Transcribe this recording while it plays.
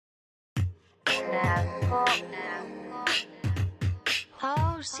Live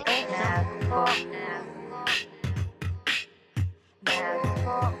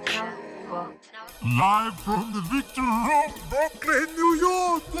from the Victor Room, Brooklyn, New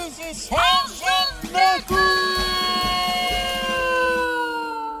York, this is House of Knuckle!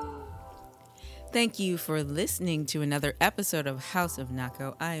 Thank you for listening to another episode of House of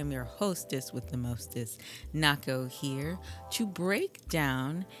Nako. I am your hostess with the mostest, Nako, here to break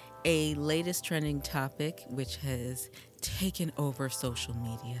down a latest trending topic which has taken over social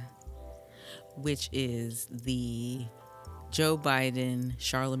media, which is the Joe Biden,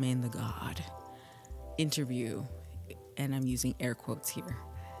 Charlemagne the God interview, and I'm using air quotes here,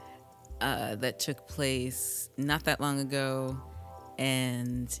 that took place not that long ago,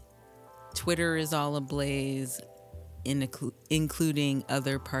 and Twitter is all ablaze, including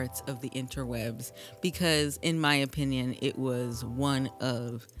other parts of the interwebs, because in my opinion, it was one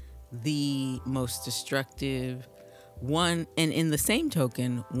of the most destructive, and in the same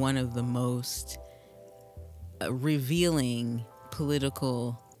token, one of the most revealing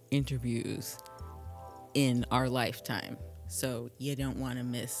political interviews in our lifetime. So you don't want to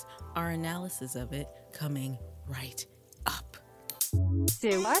miss our analysis of it coming right up.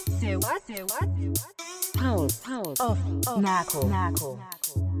 Say what? House of Nako.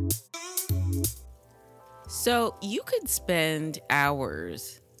 So you could spend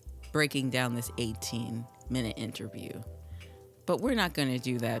hours breaking down this 18-minute interview, but we're not going to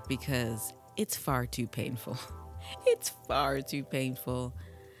do that because it's far too painful. It's far too painful.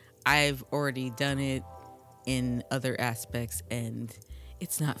 I've already done it in other aspects, and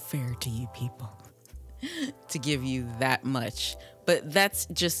it's not fair to you people to give you that much. But that's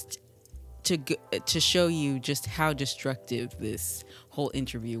just to show you just how destructive this whole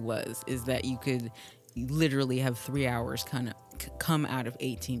interview was, is that you could literally have 3 hours kind of come out of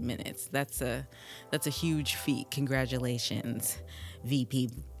 18 minutes. That's a huge feat. Congratulations, VP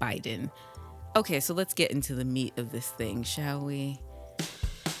Biden. Okay, so let's get into the meat of this thing, shall we?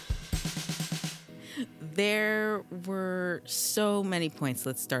 There were so many points.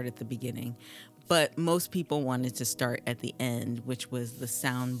 Let's start at the beginning. But most people wanted to start at the end, which was the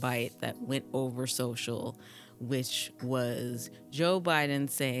soundbite that went over social, which was Joe Biden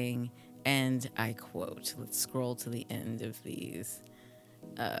saying, and I quote, let's scroll to the end of these.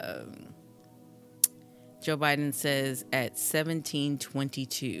 Joe Biden says at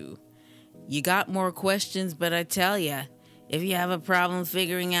 17:22, "You got more questions, but I tell ya, if you have a problem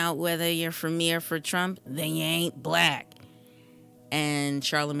figuring out whether you're for me or for Trump, then you ain't black." And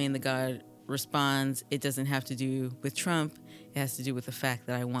Charlemagne the God responds, "It doesn't have to do with Trump. It has to do with the fact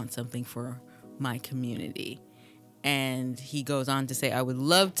that I want something for my community." And he goes on to say, "I would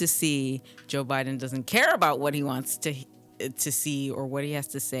love to see Joe Biden doesn't care about what he wants to see or what he has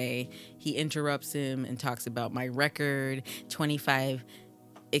to say." He interrupts him and talks about my record, 25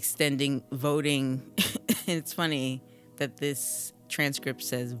 extending voting. And it's funny that this transcript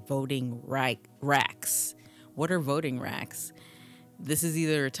says voting racks. What are voting racks? This is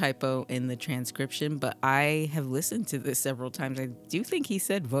either a typo in the transcription, but I have listened to this several times. I do think he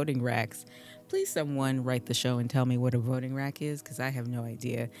said voting racks. Please someone write the show and tell me what a voting rack is, because I have no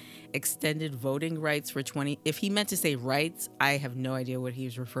idea. Extended voting rights for 20. If he meant to say rights, I have no idea what he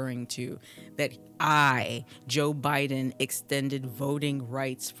was referring to. That Joe Biden, extended voting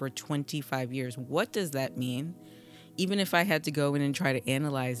rights for 25 years. What does that mean? Even if I had to go in and try to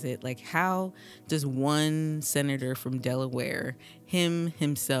analyze it, like, how does one senator from Delaware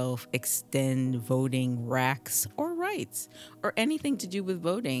himself extend voting racks or rights or anything to do with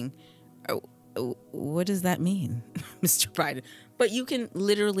voting? What does that mean, Mr. Biden? But you can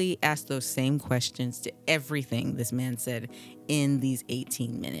literally ask those same questions to everything this man said in these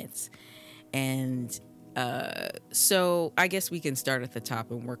 18 minutes. And so I guess we can start at the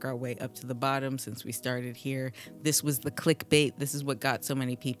top and work our way up to the bottom since we started here. This was the clickbait. This is what got so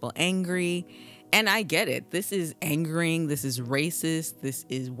many people angry. And I get it. This is angering. This is racist. This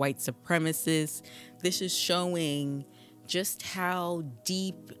is white supremacist. This is showing just how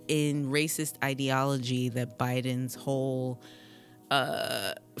deep in racist ideology that Biden's whole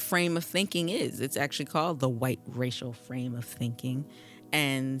frame of thinking is. It's actually called the white racial frame of thinking.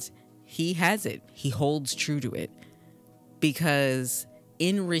 And he has it. He holds true to it. Because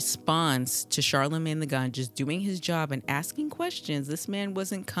in response to Charlemagne the God just doing his job and asking questions, this man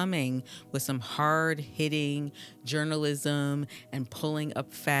wasn't coming with some hard-hitting journalism and pulling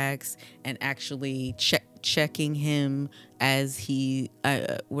up facts and actually checking him as he,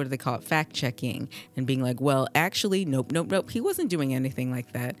 what do they call it? Fact checking and being like, well, actually, nope. He wasn't doing anything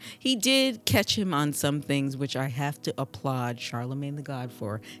like that. He did catch him on some things, which I have to applaud Charlemagne the God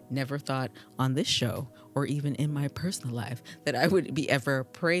for. Never thought on this show or even in my personal life that I would be ever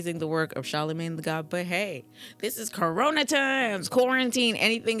praising the work of Charlemagne the God. But hey, this is Corona times, quarantine,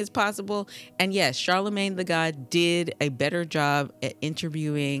 anything is possible. And yes, Charlemagne the God did a better job at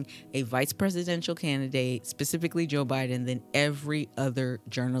interviewing a vice presidential candidate, specifically Joe Biden, than every other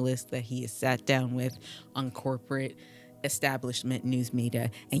journalist that he has sat down with on corporate establishment news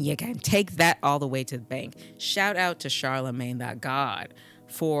media. And you can take that all the way to the bank. Shout out to Charlemagne the God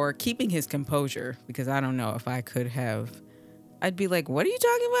for keeping his composure, because I don't know if I could have. I'd be like, what are you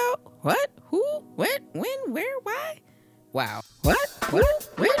talking about? What? Who? What? When? Where? Why? Wow. What? When?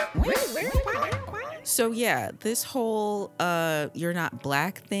 Where? Why? So yeah, this whole you're not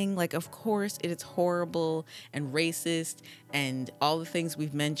black thing, like, of course it is horrible and racist and all the things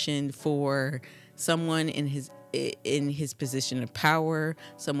we've mentioned for someone in his position of power,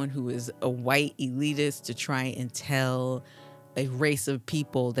 someone who is a white elitist, to try and tell a race of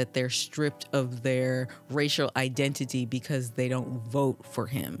people that they're stripped of their racial identity because they don't vote for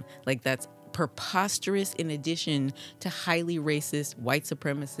him. Like, that's preposterous, in addition to highly racist, white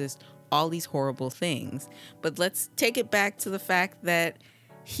supremacist, all these horrible things. But let's take it back to the fact that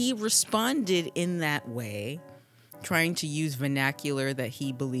he responded in that way, trying to use vernacular that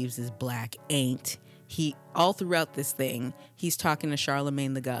he believes is black ain't. He, all throughout this thing, he's talking to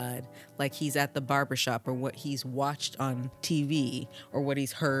Charlemagne the God like he's at the barbershop, or what he's watched on TV, or what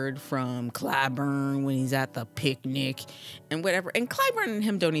he's heard from Clyburn when he's at the picnic and whatever. And Clyburn and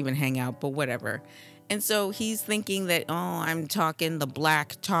him don't even hang out, but whatever. And so he's thinking that, oh, I'm talking the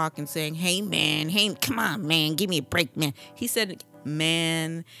black talk and saying, hey, man, hey, come on, man, give me a break, man. He said,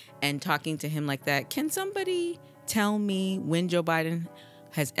 man, and talking to him like that. Can somebody tell me when Joe Biden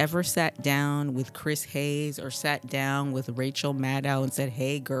has ever sat down with Chris Hayes or sat down with Rachel Maddow and said,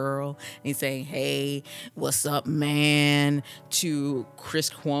 hey, girl, and he's saying, hey, what's up, man, to Chris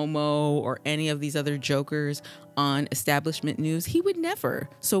Cuomo or any of these other jokers on establishment news? He would never.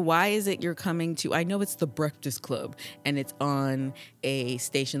 So why is it you're coming to, I know it's the Breakfast Club and it's on a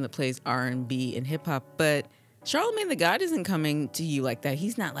station that plays R&B and hip hop, but Charlemagne the God isn't coming to you like that.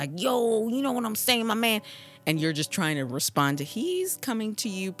 He's not like, yo, you know what I'm saying, my man? And you're just trying to respond to, he's coming to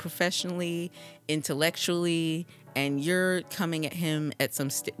you professionally, intellectually, and you're coming at him at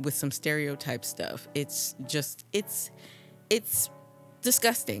with some stereotype stuff. It's just, it's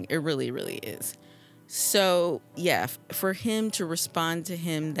disgusting. It really, really is. So yeah, for him to respond to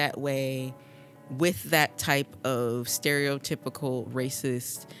him that way with that type of stereotypical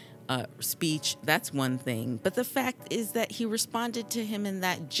racist speech, that's one thing. But the fact is that he responded to him in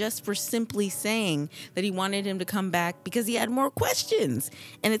that just for simply saying that he wanted him to come back because he had more questions.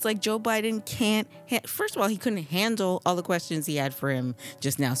 And it's like Joe Biden can't, first of all, he couldn't handle all the questions he had for him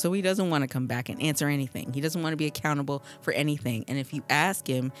just now. So he doesn't want to come back and answer anything. He doesn't want to be accountable for anything. And if you ask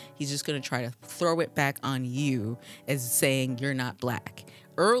him, he's just going to try to throw it back on you as saying you're not black.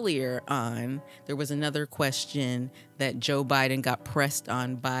 Earlier on, there was another question that Joe Biden got pressed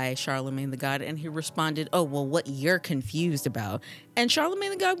on by Charlemagne the God, and he responded, oh, well, what you're confused about. And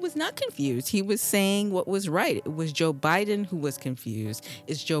Charlemagne the God was not confused. He was saying what was right. It was Joe Biden who was confused.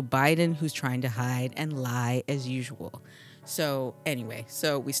 It's Joe Biden who's trying to hide and lie as usual. So anyway,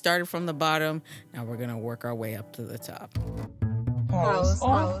 so we started from the bottom. Now we're going to work our way up to the top.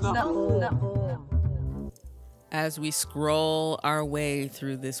 As we scroll our way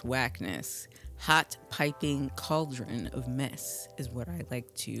through this whackness, hot piping cauldron of mess is what I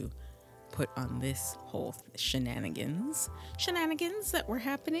like to put on this whole shenanigans that were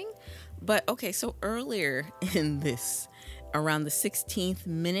happening. But okay, so earlier in this, around the 16th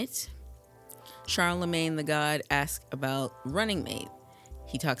minute, Charlemagne the God asked about Running Mate.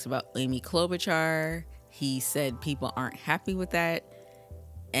 He talks about Amy Klobuchar. He said people aren't happy with that.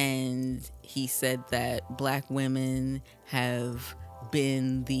 And he said that black women have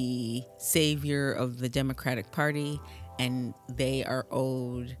been the savior of the Democratic Party and they are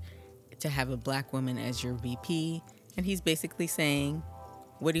owed to have a black woman as your VP. And he's basically saying,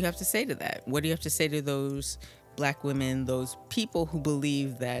 what do you have to say to that? What do you have to say to those black women, those people who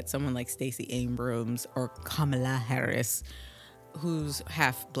believe that someone like Stacey Abrams or Kamala Harris, who's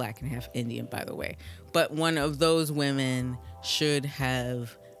half black and half Indian, by the way, but one of those women should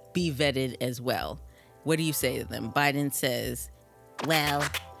be vetted as well. What do you say to them? Biden says, well,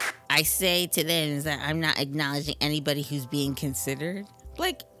 I say to them is that I'm not acknowledging anybody who's being considered.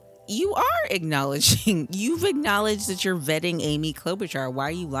 Like, you are acknowledging, you've acknowledged that you're vetting Amy Klobuchar. Why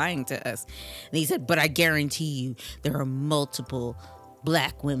are you lying to us? And he said, but I guarantee you there are multiple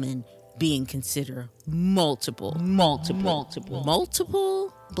black women being considered, multiple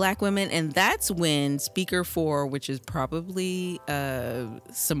black women. And that's when Speaker 4, which is probably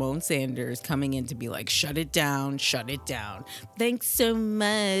Simone Sanders, coming in to be like, shut it down. Thanks so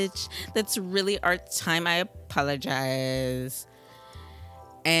much. That's really our time. I apologize.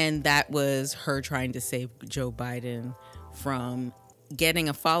 And that was her trying to save Joe Biden from getting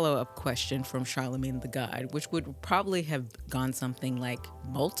a follow-up question from Charlemagne the God, which would probably have gone something like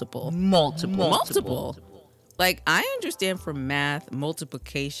multiple. Like, I understand from math,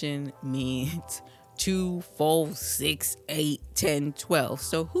 multiplication means 2, 4, 6, 8, 10, 12.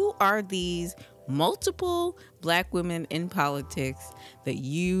 So who are these multiple black women in politics that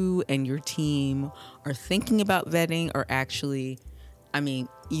you and your team are thinking about vetting, or actually, I mean,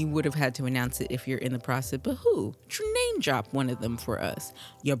 you would have had to announce it if you're in the process, but who? Name drop one of them for us.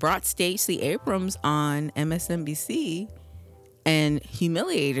 You brought Stacey Abrams on MSNBC and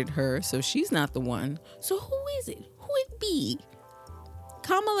humiliated her, so she's not the one. So who is it? Who it be?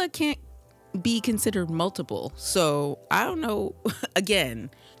 Kamala can't be considered multiple, so I don't know. Again,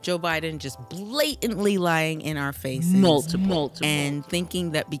 Joe Biden just blatantly lying in our faces. Multiple. And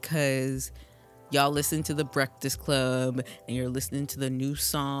thinking that because y'all listen to the Breakfast Club and you're listening to the new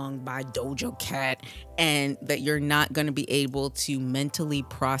song by Doja Cat, and that you're not going to be able to mentally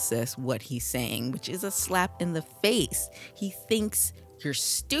process what he's saying, which is a slap in the face. He thinks you're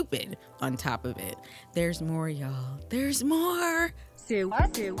stupid on top of it. There's more, y'all. There's more. So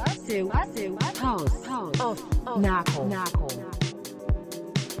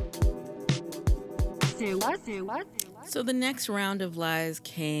the next round of lies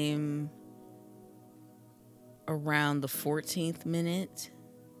came around the 14th minute,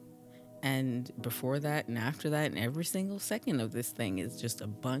 and before that and after that, and every single second of this thing is just a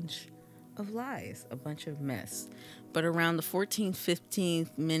bunch of lies, a bunch of mess. But around the 14th,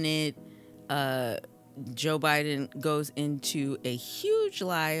 15th minute, Joe Biden goes into a huge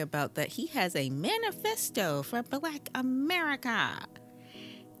lie about that he has a manifesto for Black America,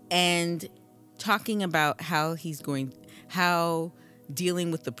 and talking about how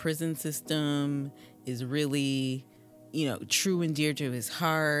dealing with the prison system is really, true and dear to his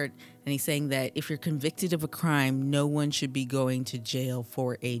heart. And he's saying that if you're convicted of a crime, no one should be going to jail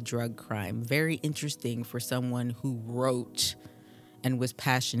for a drug crime. Very interesting for someone who wrote and was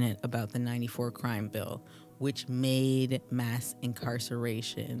passionate about the 94 crime bill, which made mass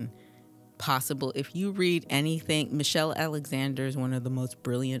incarceration possible. If you read anything, Michelle Alexander is one of the most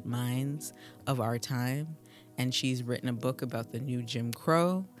brilliant minds of our time. And she's written a book about the new Jim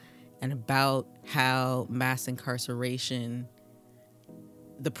Crow and about how mass incarceration,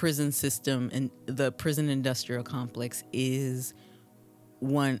 the prison system, and the prison industrial complex is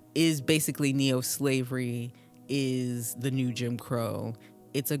basically neo-slavery, is the new Jim Crow.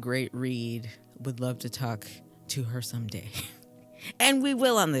 It's a great read. Would love to talk to her someday. And we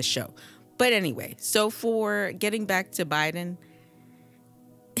will on this show. But anyway, so for getting back to Biden,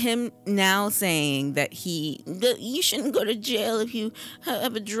 him now saying that you shouldn't go to jail if you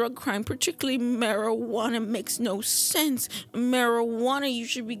have a drug crime, particularly marijuana, makes no sense. Marijuana, you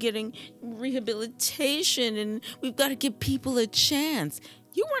should be getting rehabilitation, and we've got to give people a chance.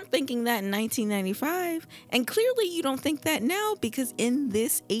 You weren't thinking that in 1995, and clearly you don't think that now, because in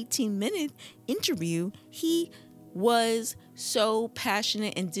this 18-minute interview, he was so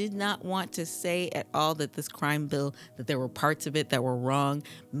passionate and did not want to say at all that this crime bill, that there were parts of it that were wrong.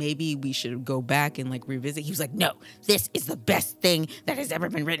 Maybe we should go back and revisit. He was like, no, this is the best thing that has ever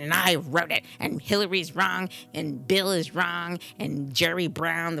been written. I wrote it, and Hillary's wrong, and Bill is wrong, and Jerry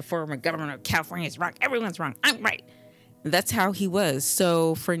Brown, the former governor of California, is wrong. Everyone's wrong. I'm right. That's how he was.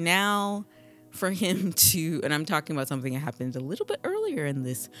 So for now, for him to, and I'm talking about something that happened a little bit earlier in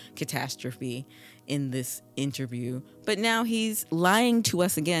this catastrophe, in this interview, but now he's lying to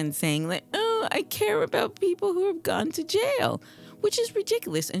us again, saying oh, I care about people who have gone to jail, which is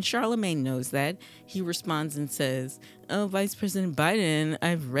ridiculous. And Charlemagne knows that. He responds and says, oh, Vice President Biden,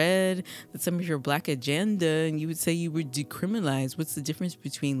 I've read that some of your black agenda, and you would say you would decriminalize. What's the difference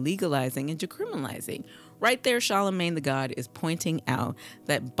between legalizing and decriminalizing? Right there, Charlemagne the God is pointing out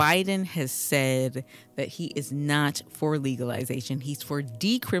that Biden has said that he is not for legalization. He's for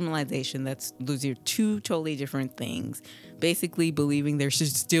decriminalization. Those are two totally different things. Basically believing there should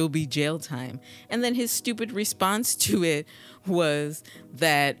still be jail time. And then his stupid response to it was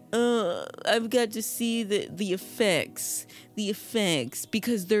that, I've got to see the effects,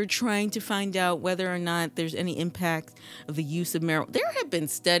 because they're trying to find out whether or not there's any impact of the use of marijuana. There have been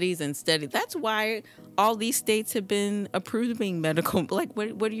studies. That's why all these states have been approving medical. Like,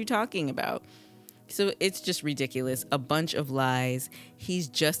 what are you talking about? So it's just ridiculous. A bunch of lies. He's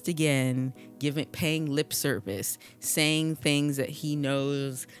just, again, paying lip service, saying things that he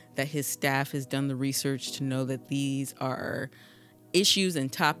knows that his staff has done the research to know that these are issues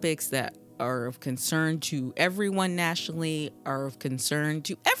and topics that are of concern to everyone nationally, are of concern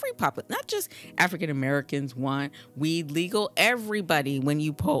to every population, not just African Americans want weed legal. Everybody, when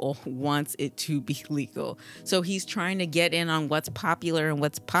you poll, wants it to be legal. So he's trying to get in on what's popular and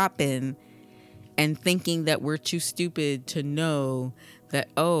what's poppin', and thinking that we're too stupid to know that,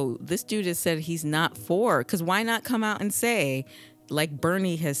 oh, this dude has said he's not for. Because why not come out and say, like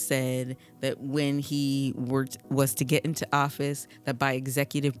Bernie has said, that when he was to get into office, that by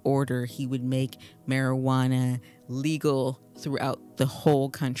executive order, he would make marijuana legal throughout the whole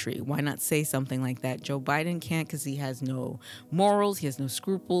country. Why not say something like that? Joe Biden can't because he has no morals. He has no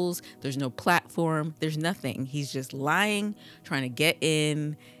scruples. There's no platform. There's nothing. He's just lying, trying to get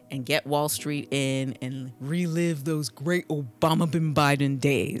in and get Wall Street in and relive those great Obama bin Biden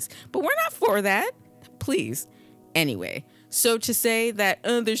days. But we're not for that. Please. Anyway, so to say that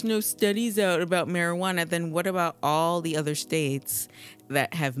there's no studies out about marijuana, then what about all the other states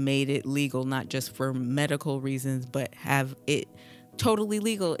that have made it legal, not just for medical reasons, but have it totally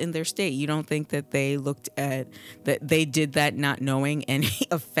legal in their state? You don't think that they looked at that, they did that not knowing any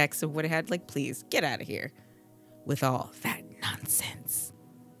effects of what it had? Like, please get out of here with all that nonsense.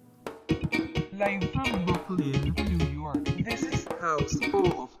 Live from Brooklyn, New York. This is House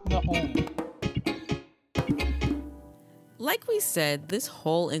of the Home. Like we said, this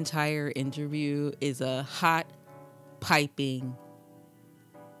whole entire interview is a hot, piping,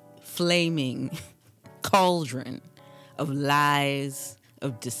 flaming cauldron of lies,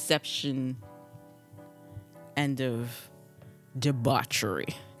 of deception, and of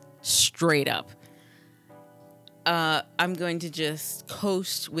debauchery. Straight up. I'm going to just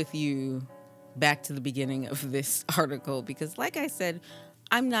coast with you back to the beginning of this article because, like I said,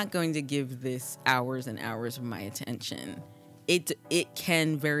 I'm not going to give this hours and hours of my attention. It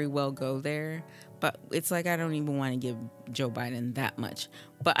can very well go there, but it's like I don't even want to give Joe Biden that much.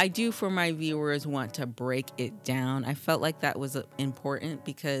 But I do, for my viewers, want to break it down. I felt like that was important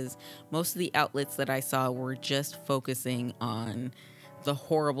because most of the outlets that I saw were just focusing on the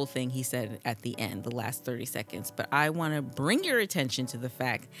horrible thing he said at the end, the last 30 seconds. But I want to bring your attention to the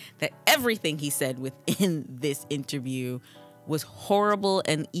fact that everything he said within this interview was horrible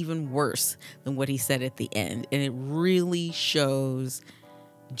and even worse than what he said at the end. And it really shows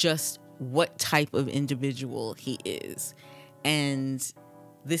just what type of individual he is. And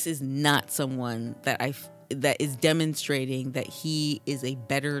this is not someone that is demonstrating that he is a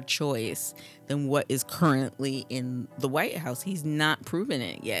better choice than what is currently in the White House. He's not proven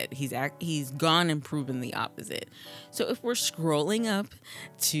it yet. He's gone and proven the opposite. So if we're scrolling up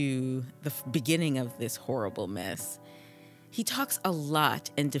to the beginning of this horrible mess, he talks a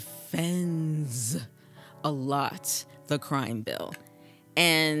lot and defends a lot the crime bill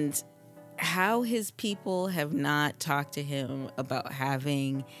and how his people have not talked to him about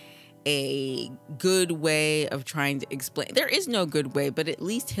having a good way of trying to explain. There is no good way, but at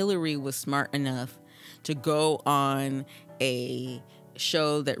least Hillary was smart enough to go on a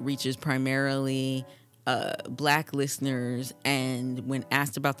show that reaches primarily Black listeners, and when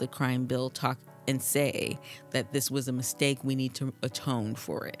asked about the crime bill, talk and say that this was a mistake, we need to atone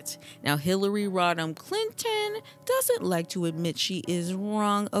for it. Now, Hillary Rodham Clinton doesn't like to admit she is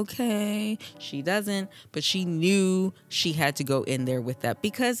wrong, okay? She doesn't, but she knew she had to go in there with that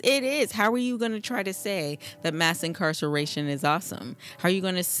because it is. How are you going to try to say that mass incarceration is awesome? How are you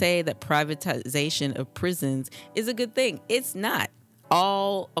going to say that privatization of prisons is a good thing? It's not.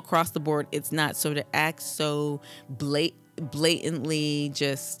 All across the board, it's not. So to act so blatantly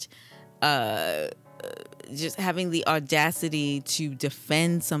just having the audacity to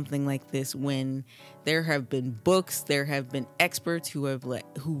defend something like this when there have been books, there have been experts who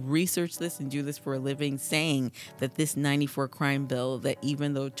research this and do this for a living, saying that this 94 crime bill, that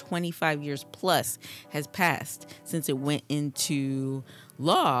even though 25 years plus has passed since it went into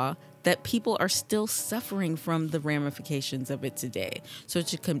law, that people are still suffering from the ramifications of it today. So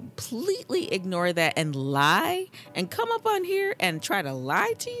to completely ignore that and lie and come up on here and try to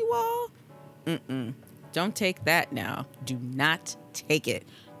lie to you all, don't take that now. Do not take it.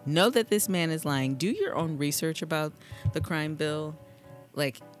 Know that this man is lying. Do your own research about the crime bill.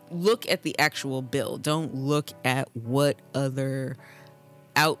 Like, look at the actual bill. Don't look at what other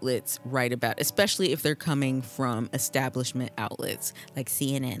outlets write about, especially if they're coming from establishment outlets like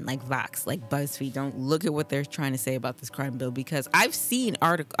CNN, like Vox, like BuzzFeed. Don't look at what they're trying to say about this crime bill, because I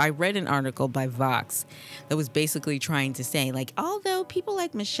read an article by Vox that was basically trying to say, like, although people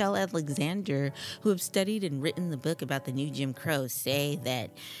like Michelle Alexander, who have studied and written the book about the new Jim Crow, say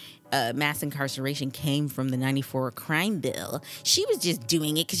that mass incarceration came from the 94 crime bill, she was just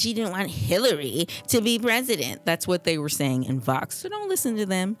doing it because she didn't want Hillary to be president. That's what they were saying in Vox. So don't listen to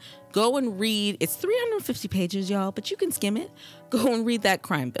them. Go and read. It's 350 pages, y'all, but you can skim it. Go and read that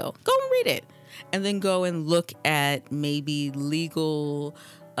crime bill. Go and read it. And then go and look at maybe legal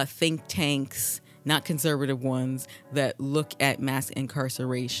think tanks, not conservative ones, that look at mass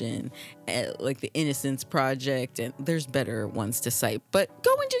incarceration, like the Innocence Project, and there's better ones to cite. But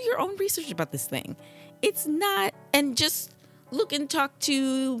go and do your own research about this thing. It's not, and just look and talk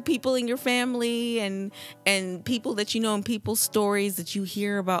to people in your family and people that you know, and people's stories that you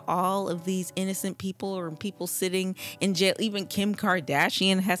hear about all of these innocent people or people sitting in jail. Even Kim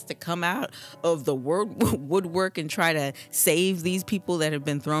Kardashian has to come out of the woodwork and try to save these people that have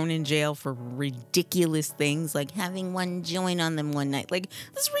been thrown in jail for ridiculous things, like having one join on them one night. Like,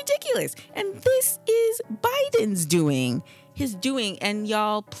 this is ridiculous. And this is Biden's doing. And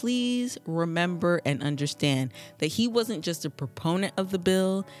y'all, please remember and understand that he wasn't just a proponent of the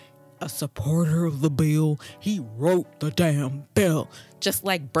bill, a supporter of the bill. He wrote the damn bill. Just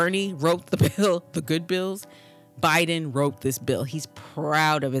like Bernie wrote the bill, the good bills, Biden wrote this bill. He's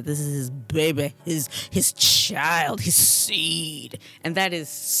proud of it. This is his baby, his child, his seed. And that is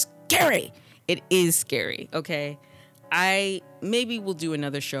scary. It is scary, okay? Maybe we'll do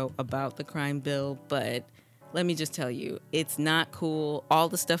another show about the crime bill, but let me just tell you, it's not cool. All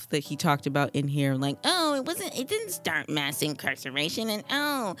the stuff that he talked about in here, like, it didn't start mass incarceration, and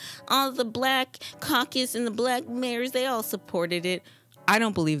all the black caucus and the black mayors, they all supported it. I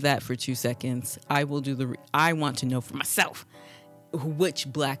don't believe that for 2 seconds. I want to know for myself which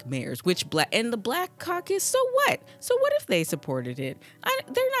black mayors, and the black caucus. So what if they supported it?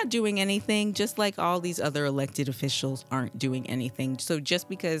 They're not doing anything, just like all these other elected officials aren't doing anything. So just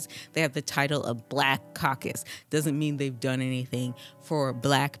because they have the title of black caucus doesn't mean they've done anything for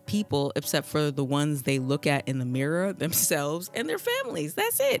black people, except for the ones they look at in the mirror, themselves and their families.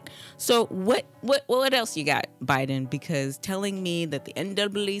 That's it. So what else you got, Biden? Because telling me that the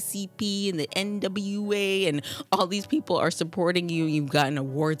NAACP and the NWA and all these people are supporting you've gotten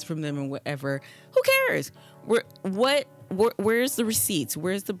awards from them and whatever, who cares? Where's the receipts?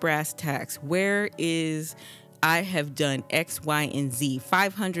 Where's the brass tacks? Where is I have done X, Y, and Z?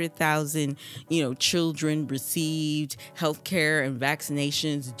 500,000, children received healthcare and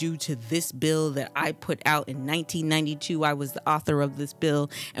vaccinations due to this bill that I put out in 1992. I was the author of this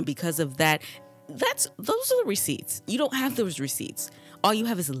bill, and because of that, those are the receipts. You don't have those receipts. All you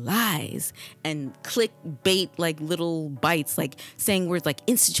have is lies and clickbait, like little bites, like saying words like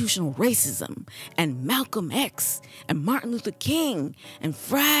institutional racism and Malcolm X and Martin Luther King and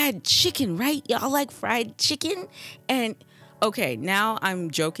fried chicken, right? Y'all like fried chicken? And okay, now I'm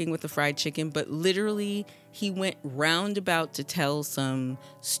joking with the fried chicken, but literally he went roundabout to tell some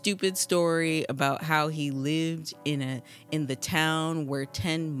stupid story about how he lived in the town where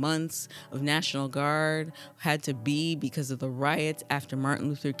 10 months of National Guard had to be because of the riots after Martin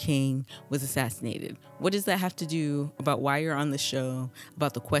Luther King was assassinated. What does that have to do about why you're on the show,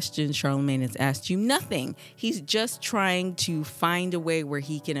 about the questions Charlamagne has asked you? Nothing. He's just trying to find a way where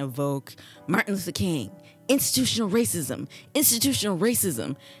he can evoke Martin Luther King, institutional racism.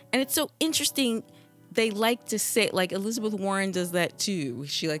 And it's so interesting. They like to say, like Elizabeth Warren does that too.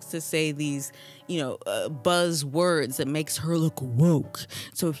 She likes to say these, buzz words that makes her look woke.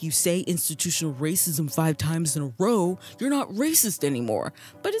 So if you say institutional racism 5 times in a row, you're not racist anymore.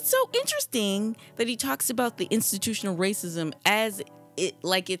 But it's so interesting that he talks about the institutional racism as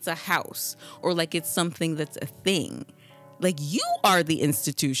like it's a house or like it's something that's a thing. Like, you are the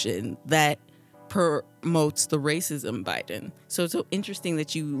institution that promotes the racism, Biden. So it's so interesting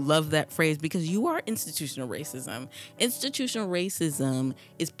that you love that phrase, because you are institutional racism. Institutional racism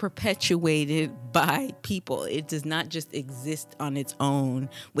is perpetuated by people. It does not just exist on its own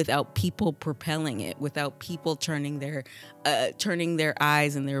without people propelling it, without people turning their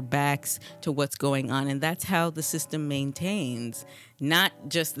eyes and their backs to what's going on. And that's how the system maintains, not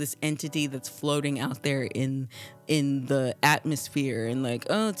just this entity that's floating out there in the atmosphere and like,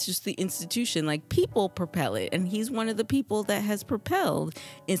 oh, it's just the institution. Like, people propel it, and he's one of the people that has propelled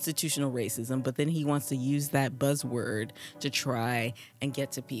institutional racism, but then he wants to use that buzzword to try and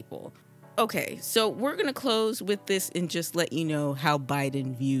get to people. Okay, so we're gonna close with this and just let you know how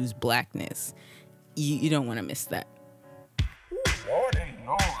Biden views blackness. You don't want to miss that. Lordy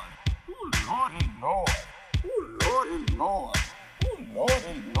Lord. Ooh, Lordy Lord. Ooh, Lordy Lord. Ooh,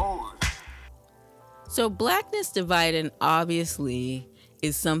 Lordy Lord. So blackness to Biden obviously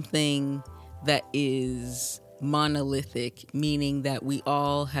is something that is monolithic, meaning that we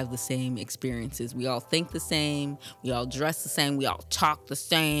all have the same experiences. We all think the same. We all dress the same. We all talk the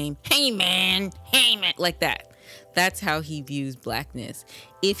same. Hey man, like that. That's how he views blackness.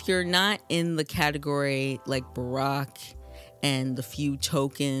 If you're not in the category like Barack and the few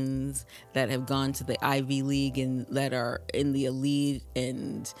tokens that have gone to the Ivy League and that are in the elite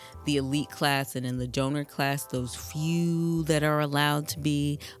and the elite class and in the donor class, those few that are allowed to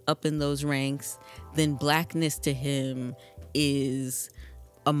be up in those ranks, then blackness to him is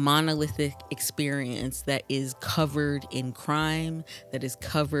a monolithic experience that is covered in crime, that is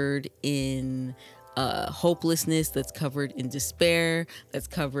covered in hopelessness, that's covered in despair, that's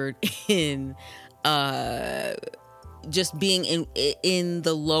covered in just being in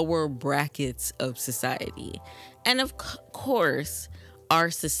the lower brackets of society. And of course,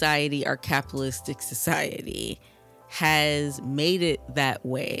 our society, our capitalistic society, has made it that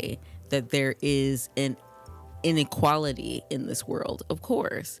way, that there is an inequality in this world, of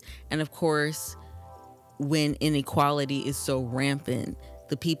course. And of course, when inequality is so rampant,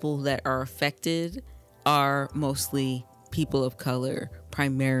 the people that are affected are mostly people of color,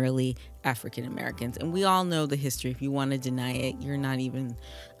 primarily African Americans. And we all know the history. If you want to deny it, you're not even,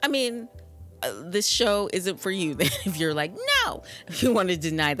 this show isn't for you. If you're like, no, if you want to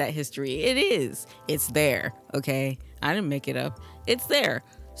deny that history, it is. It's there, okay? I didn't make it up. It's there.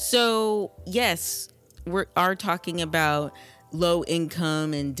 So, yes, we are talking about low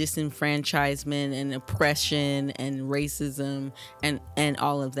income and disenfranchisement and oppression and racism and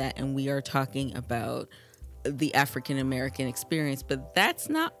all of that. And we are talking about the African American experience, but that's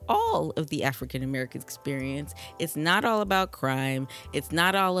not all of the African American experience. It's not all about crime. It's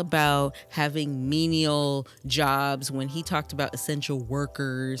not all about having menial jobs. When he talked about essential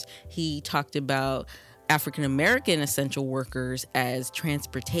workers, he talked about African American essential workers as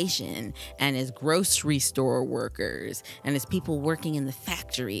transportation and as grocery store workers and as people working in the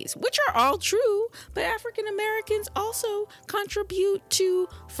factories, which are all true, but African Americans also contribute to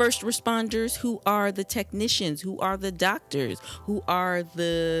first responders, who are the technicians, who are the doctors, who are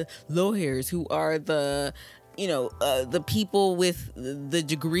the lawyers, who are the people with the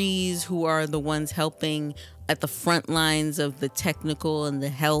degrees, who are the ones helping at the front lines of the technical and the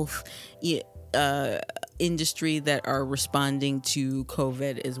health industry that are responding to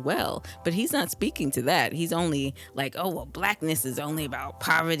COVID as well. But he's not speaking to that. He's only like, oh, well, blackness is only about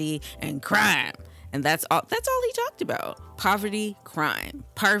poverty and crime. And that's all he talked about. Poverty, crime.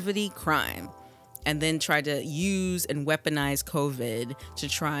 And then try to use and weaponize COVID to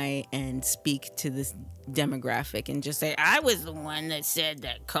try and speak to this demographic and just say, I was the one that said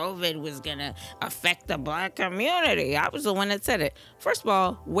that COVID was going to affect the black community. I was the one that said it. First of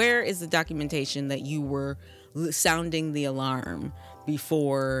all, where is the documentation that you were sounding the alarm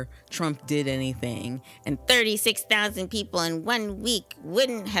before Trump did anything? And 36,000 people in 1 week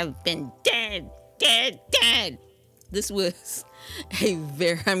wouldn't have been dead. This was he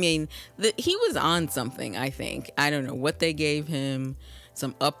was on something, I think. I don't know what they gave him,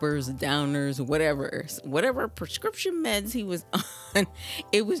 some uppers, downers, whatever prescription meds he was on.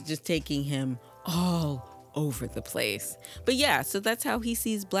 It was just taking him all over the place. But yeah, so that's how he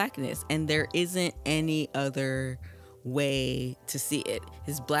sees blackness, and there isn't any other way to see it.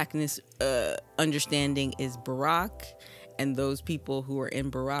 His blackness understanding is Barack and those people who are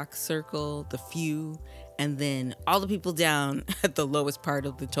in Barack's circle, the few, and then all the people down at the lowest part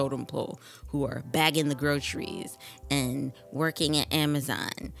of the totem pole who are bagging the groceries and working at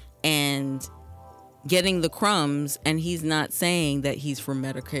Amazon and getting the crumbs. And he's not saying that he's for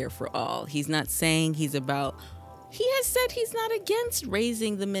Medicare for all. He's not saying he's about He has said he's not against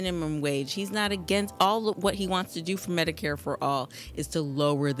raising the minimum wage. He's not against all of what he wants to do for Medicare for all is to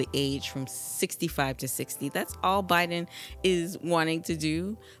lower the age from 65 to 60. That's all Biden is wanting to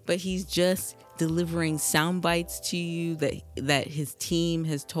do. But he's just delivering sound bites to you that his team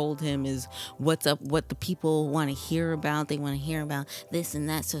has told him is what's up, what the people want to hear about. They want to hear about this and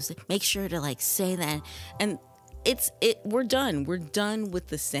that. So make sure to like say that. And we're done with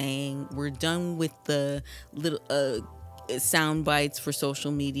the saying, we're done with the little sound bites for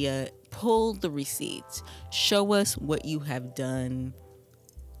social media. Pull the receipts, show us what you have done,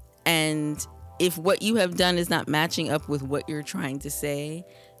 and if what you have done is not matching up with what you're trying to say,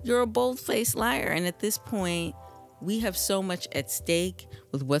 you're a bold-faced liar. And at this point, we have so much at stake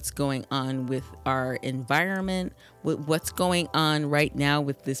with what's going on with our environment, with what's going on right now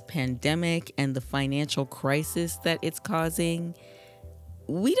with this pandemic and the financial crisis that it's causing.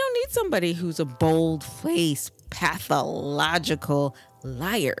 We don't need somebody who's a bold-faced, pathological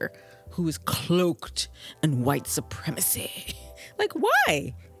liar who is cloaked in white supremacy. Like,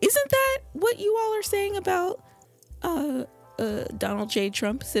 why? Isn't that what you all are saying about Donald J.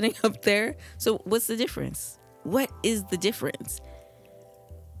 Trump sitting up there? So what's the difference? What is the difference?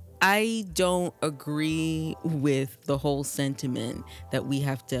 I don't agree with the whole sentiment that we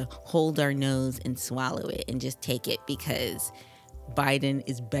have to hold our nose and swallow it and just take it because Biden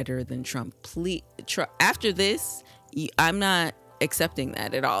is better than Trump. Please, after this, I'm not accepting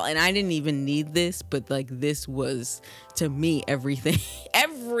that at all. And I didn't even need this, but like this was, to me, everything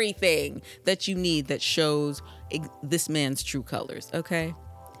that you need that shows this man's true colors, okay?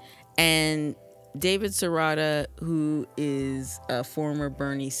 And David Serrata, who is a former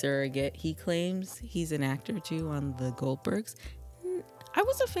Bernie surrogate, he claims he's an actor too on the Goldbergs. I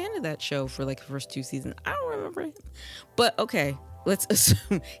was a fan of that show for like the first 2 seasons. I don't remember him. But okay, let's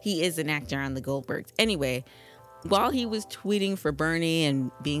assume he is an actor on the Goldbergs. Anyway, while he was tweeting for Bernie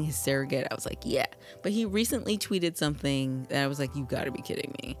and being his surrogate, I was like, yeah. But he recently tweeted something that I was like, you gotta be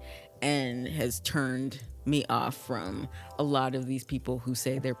kidding me. And has turned me off from a lot of these people who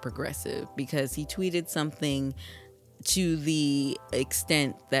say they're progressive, because he tweeted something to the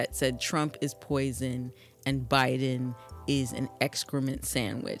extent that said Trump is poison and Biden is an excrement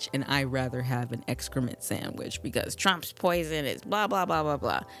sandwich, and I rather have an excrement sandwich because Trump's poison is blah blah blah blah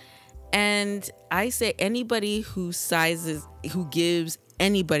blah. And I say anybody who gives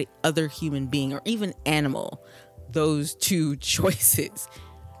anybody, other human being or even animal, those two choices,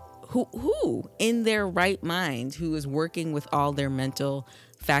 who in their right mind, who is working with all their mental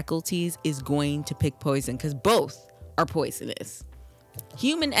faculties, is going to pick poison, because both are poisonous.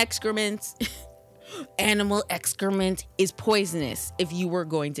 Human excrement, animal excrement is poisonous if you were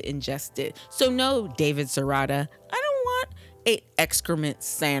going to ingest it. So no, David Serrata, I don't want a excrement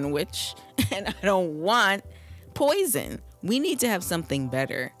sandwich and I don't want poison. We need to have something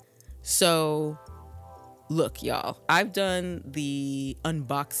better. So look, y'all, I've done the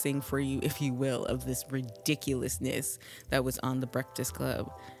unboxing for you, if you will, of this ridiculousness that was on The Breakfast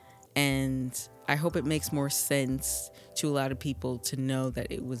Club. And I hope it makes more sense to a lot of people to know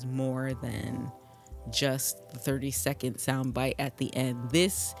that it was more than just the 30-second soundbite at the end.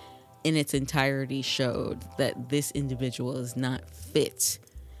 This, in its entirety, showed that this individual is not fit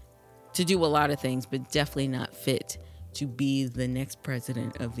to do a lot of things, but definitely not fit to be the next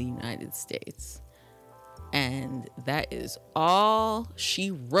president of the United States. And that is all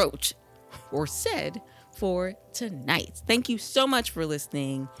she wrote or said for tonight. Thank you so much for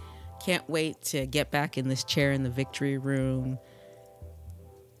listening. Can't wait to get back in this chair in the victory room.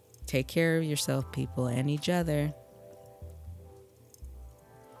 Take care of yourself, people, and each other.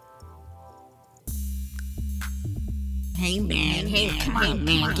 Hey, man. Hey, come on,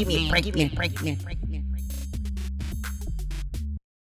 man. Give me a break, man.